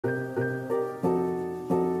Hey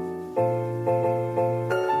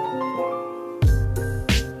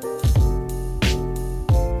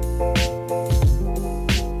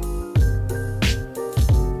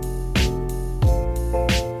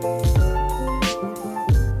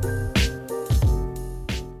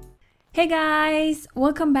guys!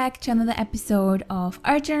 Welcome back to another episode of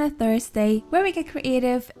Art Journal Thursday, where we get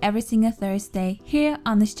creative every single Thursday here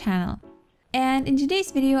on this channel. And in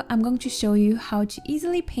today's video, I'm going to show you how to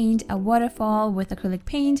easily paint a waterfall with acrylic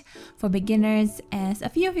paint for beginners, as a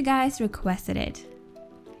few of you guys requested it.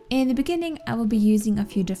 In the beginning, I will be using a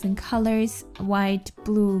few different colors, white,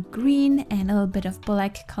 blue, green, and a little bit of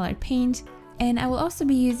black colored paint. And I will also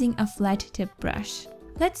be using a flat tip brush.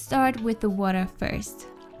 Let's start with the water first.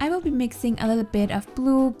 I will be mixing a little bit of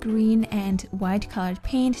blue, green, and white colored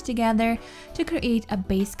paint together to create a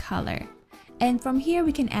base color. And from here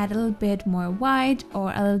we can add a little bit more white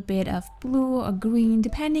or a little bit of blue or green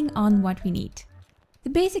depending on what we need.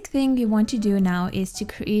 The basic thing we want to do now is to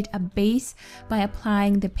create a base by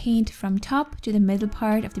applying the paint from top to the middle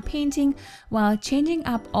part of the painting while changing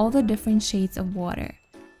up all the different shades of water.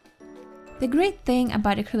 The great thing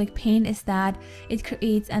about acrylic paint is that it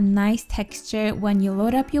creates a nice texture when you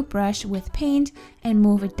load up your brush with paint and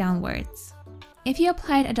move it downwards. If you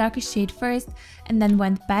applied a darker shade first and then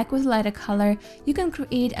went back with lighter color, you can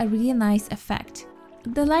create a really nice effect.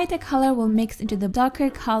 The lighter color will mix into the darker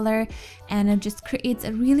color and it just creates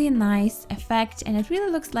a really nice effect, and it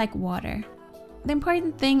really looks like water. The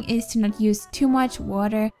important thing is to not use too much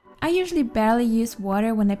water. I usually barely use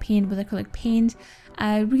water when I paint with acrylic paint.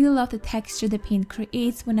 I really love the texture the paint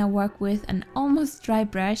creates when I work with an almost dry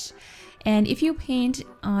brush. And if you paint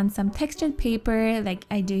on some textured paper like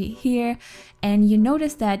I do here, and you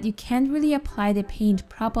notice that you can't really apply the paint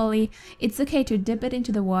properly, it's okay to dip it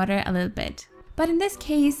into the water a little bit. But in this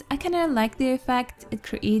case, I kind of like the effect it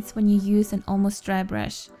creates when you use an almost dry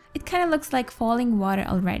brush. It kind of looks like falling water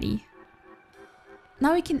already.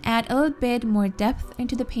 Now we can add a little bit more depth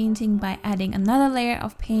into the painting by adding another layer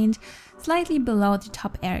of paint slightly below the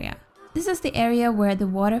top area. This is the area where the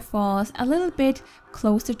water falls a little bit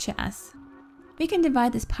closer to us. We can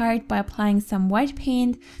divide this part by applying some white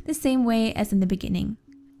paint the same way as in the beginning.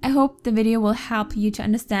 I hope the video will help you to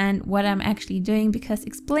understand what I'm actually doing, because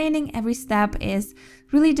explaining every step is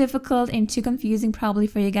really difficult and too confusing probably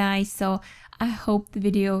for you guys, so I hope the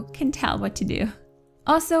video can tell what to do.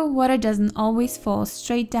 Also, water doesn't always fall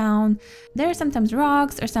straight down. There are sometimes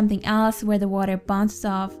rocks or something else where the water bounces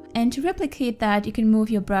off, and to replicate that, you can move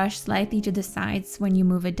your brush slightly to the sides when you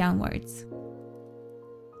move it downwards.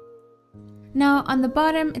 Now on the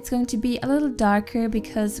bottom, it's going to be a little darker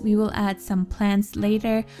because we will add some plants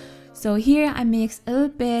later. So here I mixed a little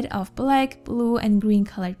bit of black, blue, and green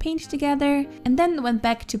colored paint together, and then went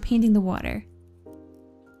back to painting the water.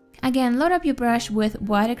 Again, load up your brush with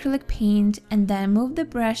white acrylic paint and then move the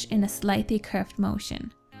brush in a slightly curved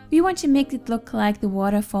motion. We want to make it look like the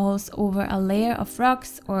water falls over a layer of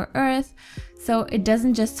rocks or earth, so it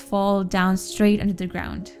doesn't just fall down straight onto the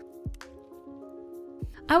ground.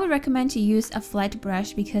 I would recommend to use a flat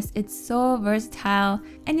brush because it's so versatile,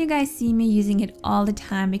 and you guys see me using it all the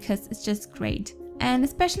time because it's just great, and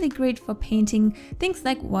especially great for painting things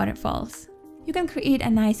like waterfalls. You can create a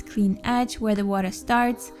nice clean edge where the water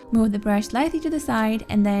starts, move the brush slightly to the side,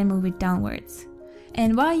 and then move it downwards.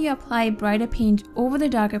 And while you apply brighter paint over the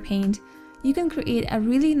darker paint, you can create a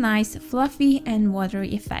really nice fluffy and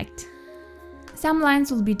watery effect. Some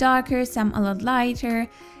lines will be darker, some a lot lighter,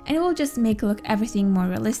 and it will just make look everything more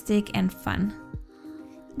realistic and fun.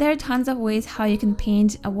 There are tons of ways how you can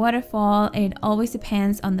paint a waterfall. It always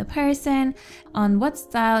depends on the person, on what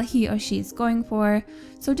style he or she is going for,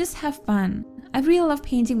 so just have fun. I really love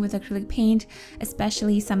painting with acrylic paint,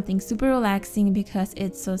 especially something super relaxing, because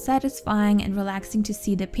it's so satisfying and relaxing to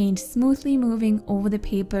see the paint smoothly moving over the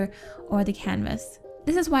paper or the canvas.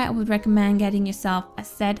 This is why I would recommend getting yourself a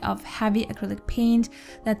set of heavy acrylic paint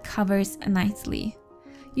that covers nicely.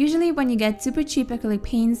 Usually when you get super cheap acrylic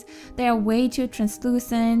paints, they are way too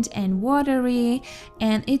translucent and watery,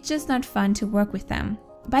 and it's just not fun to work with them.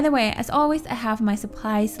 By the way, as always, I have my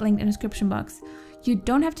supplies linked in the description box. You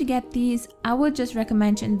don't have to get these. I would just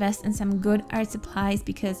recommend to invest in some good art supplies,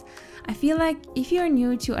 because I feel like if you're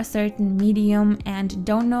new to a certain medium and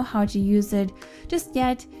don't know how to use it just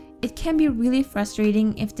yet, it can be really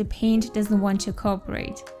frustrating if the paint doesn't want to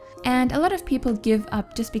cooperate. And a lot of people give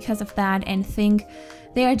up just because of that and think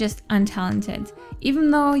they are just untalented,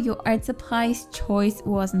 even though your art supplies choice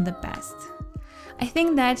wasn't the best. I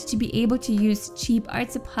think that to be able to use cheap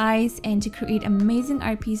art supplies and to create amazing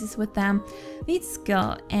art pieces with them needs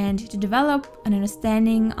skill, and to develop an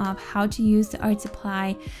understanding of how to use the art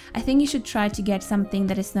supply, I think you should try to get something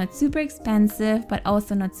that is not super expensive but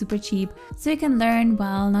also not super cheap, so you can learn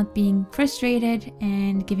while not being frustrated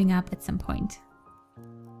and giving up at some point.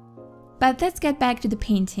 But let's get back to the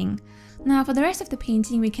painting. Now for the rest of the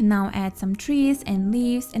painting, we can now add some trees and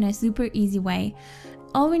leaves in a super easy way.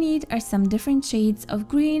 All we need are some different shades of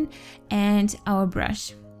green and our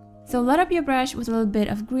brush. So load up your brush with a little bit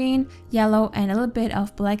of green, yellow and a little bit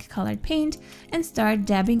of black colored paint and start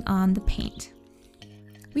dabbing on the paint.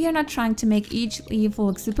 We are not trying to make each leaf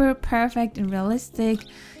look super perfect and realistic.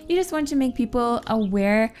 You just want to make people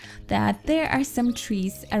aware that there are some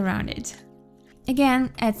trees around it.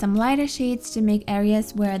 Again, add some lighter shades to make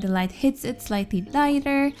areas where the light hits it slightly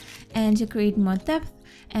lighter and to create more depth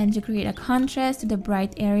and to create a contrast to the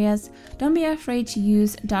bright areas. Don't be afraid to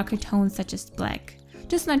use darker tones such as black,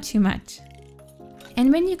 just not too much.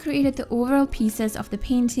 And when you created the overall pieces of the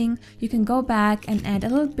painting, you can go back and add a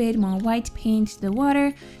little bit more white paint to the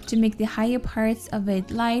water to make the higher parts of it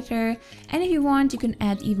lighter, and if you want, you can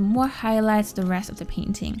add even more highlights to the rest of the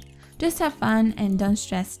painting. Just have fun and don't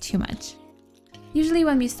stress too much. Usually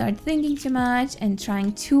when we start thinking too much and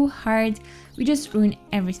trying too hard, we just ruin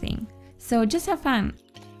everything. So just have fun.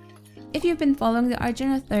 If you've been following the Art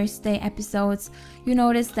Journal Thursday episodes, you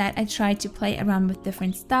notice that I try to play around with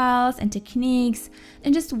different styles and techniques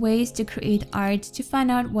and just ways to create art to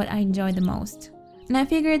find out what I enjoy the most. And I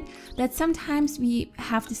figured that sometimes we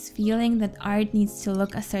have this feeling that art needs to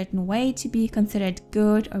look a certain way to be considered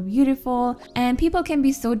good or beautiful, and people can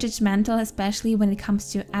be so judgmental, especially when it comes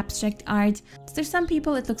to abstract art. So there's some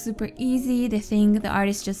people it looks super easy, they think the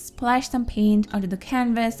artist just splashed some paint onto the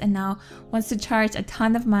canvas and now wants to charge a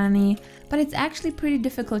ton of money, but it's actually pretty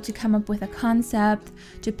difficult to come up with a concept,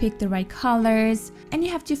 to pick the right colors, and you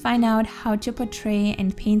have to find out how to portray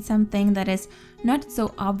and paint something that is not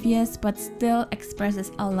so obvious but still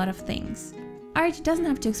expresses a lot of things. Art doesn't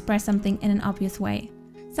have to express something in an obvious way.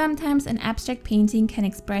 Sometimes an abstract painting can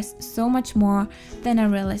express so much more than a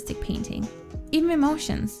realistic painting. Even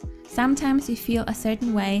emotions. Sometimes we feel a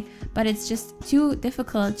certain way, but it's just too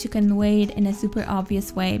difficult to convey it in a super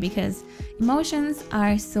obvious way because emotions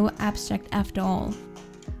are so abstract after all.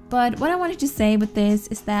 But what I wanted to say with this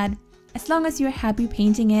is that as long as you are happy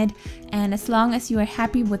painting it, and as long as you are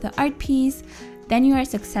happy with the art piece, then you are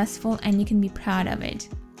successful and you can be proud of it.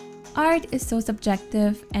 Art is so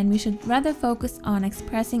subjective, and we should rather focus on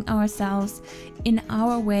expressing ourselves in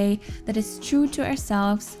our way that is true to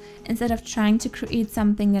ourselves instead of trying to create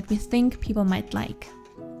something that we think people might like.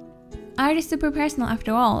 Art is super personal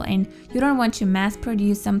after all, and you don't want to mass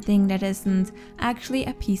produce something that isn't actually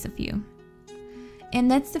a piece of you.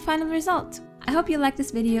 And that's the final result. I hope you liked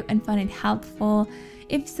this video and found it helpful.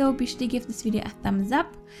 If so, be sure to give this video a thumbs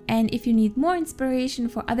up, and if you need more inspiration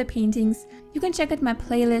for other paintings, you can check out my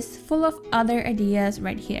playlist full of other ideas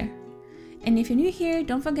right here. And if you're new here,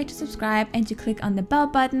 don't forget to subscribe and to click on the bell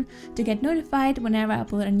button to get notified whenever I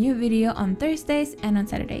upload a new video on Thursdays and on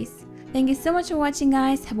Saturdays. Thank you so much for watching,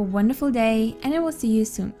 guys. Have a wonderful day, and I will see you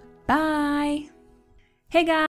soon. Bye! Hey guys!